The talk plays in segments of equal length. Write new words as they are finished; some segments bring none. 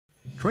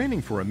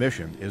Training for a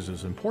mission is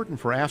as important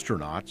for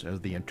astronauts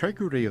as the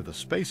integrity of the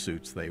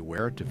spacesuits they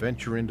wear to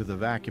venture into the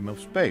vacuum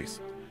of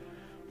space.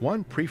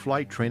 One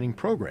pre-flight training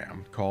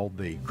program, called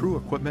the Crew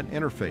Equipment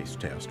Interface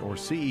Test, or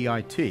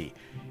CEIT,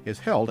 is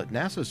held at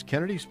NASA's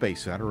Kennedy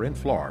Space Center in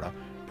Florida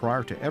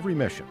prior to every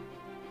mission.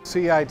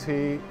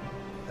 CEIT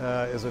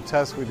is a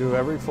test we do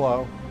every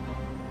flow,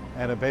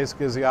 and it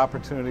basically is the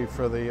opportunity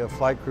for the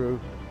flight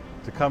crew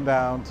to come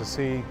down to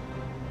see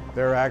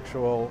their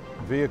actual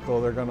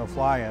vehicle they're going to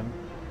fly in.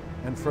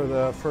 And for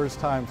the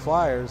first-time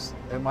flyers,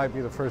 it might be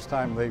the first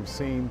time they've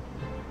seen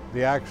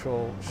the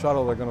actual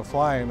shuttle they're going to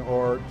fly in,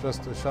 or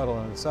just the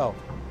shuttle in itself.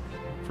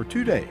 For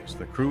 2 days,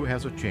 the crew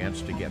has a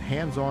chance to get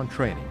hands-on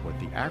training with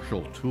the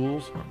actual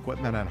tools,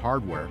 equipment, and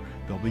hardware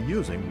they'll be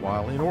using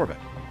while in orbit.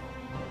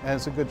 And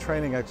it's a good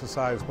training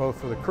exercise both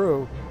for the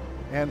crew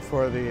and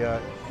for the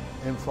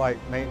in-flight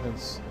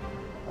maintenance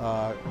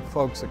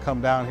folks that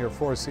come down here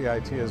for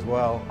CIT as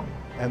well,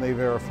 and they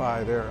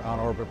verify their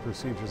on-orbit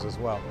procedures as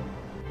well.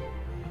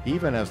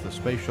 Even as the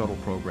Space Shuttle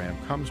program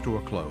comes to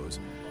a close,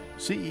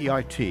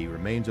 CEIT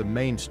remains a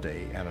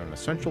mainstay and an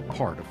essential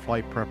part of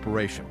flight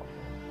preparation.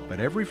 But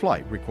every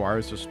flight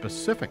requires a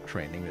specific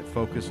training that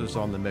focuses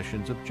on the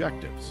mission's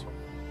objectives.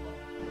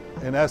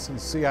 In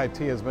essence, CIT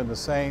has been the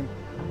same.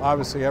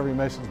 Obviously, every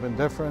mission's been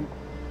different.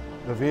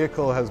 The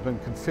vehicle has been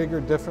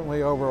configured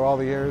differently over all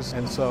the years,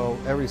 and so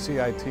every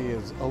CIT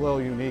is a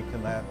little unique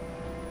in that,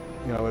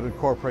 it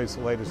incorporates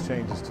the latest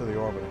changes to the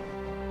orbiter.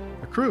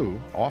 The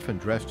crew, often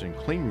dressed in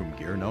cleanroom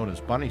gear known as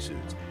bunny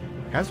suits,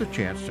 has a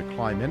chance to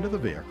climb into the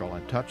vehicle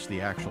and touch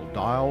the actual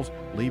dials,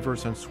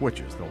 levers, and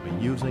switches they'll be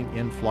using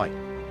in flight.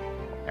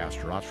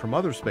 Astronauts from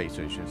other space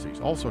agencies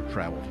also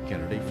travel to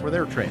Kennedy for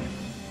their training.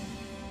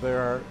 There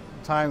are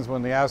times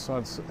when the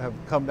astronauts have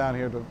come down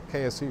here to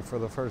KSC for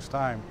the first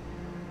time,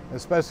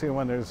 especially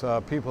when there's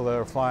people that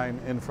are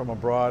flying in from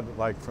abroad,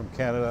 like from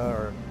Canada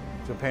or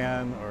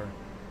Japan or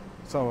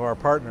some of our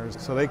partners.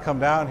 So they come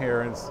down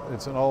here, and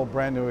it's an old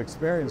brand new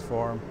experience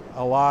for them.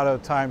 A lot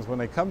of times when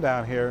they come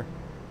down here,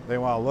 they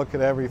want to look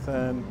at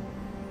everything,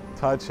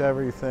 touch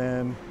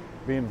everything,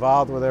 be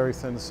involved with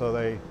everything, so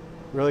they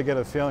really get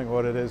a feeling of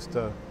what it is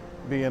to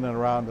be in and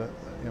around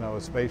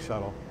a space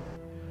shuttle.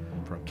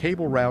 From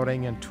cable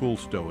routing and tool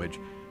stowage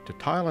to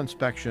tile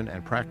inspection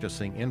and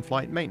practicing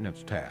in-flight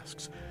maintenance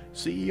tasks,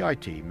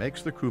 CEIT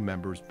makes the crew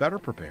members better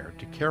prepared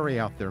to carry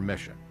out their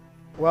mission.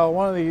 Well,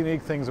 one of the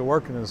unique things of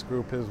working in this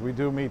group is we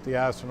do meet the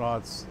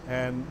astronauts,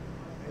 and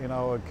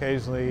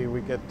occasionally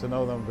we get to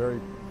know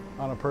them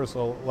on a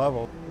personal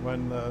level.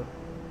 When the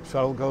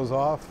shuttle goes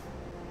off,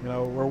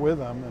 we're with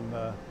them,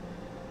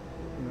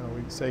 and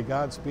we say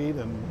Godspeed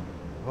and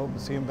hope to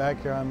see them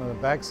back here on the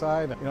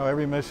backside.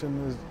 Every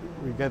mission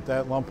we get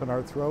that lump in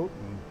our throat,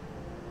 and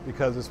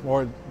because it's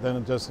more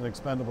than just an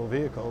expendable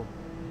vehicle.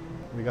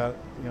 We got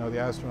the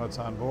astronauts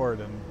on board,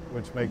 and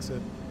which makes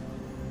it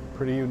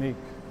pretty unique.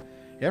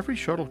 Every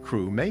shuttle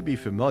crew may be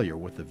familiar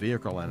with the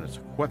vehicle and its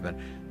equipment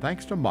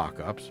thanks to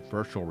mock-ups,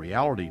 virtual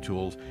reality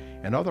tools,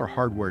 and other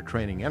hardware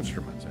training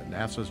instruments at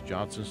NASA's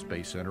Johnson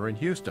Space Center in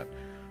Houston.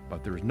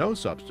 But there's no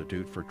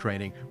substitute for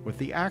training with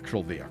the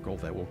actual vehicle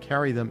that will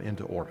carry them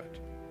into orbit.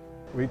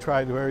 We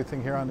try to do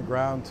everything here on the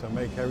ground to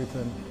make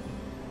everything,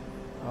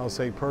 I'll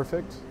say,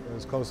 perfect,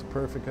 as close to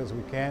perfect as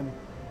we can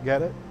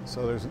get it.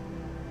 So there's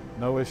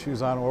no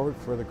issues on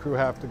orbit for the crew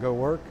have to go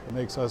work. It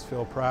makes us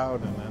feel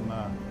proud, and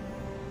then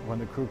when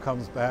the crew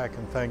comes back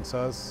and thanks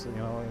us,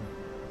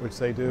 which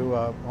they do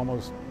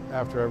almost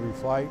after every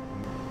flight,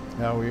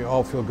 we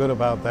all feel good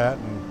about that,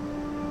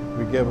 and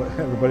we give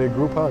everybody a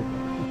group hug.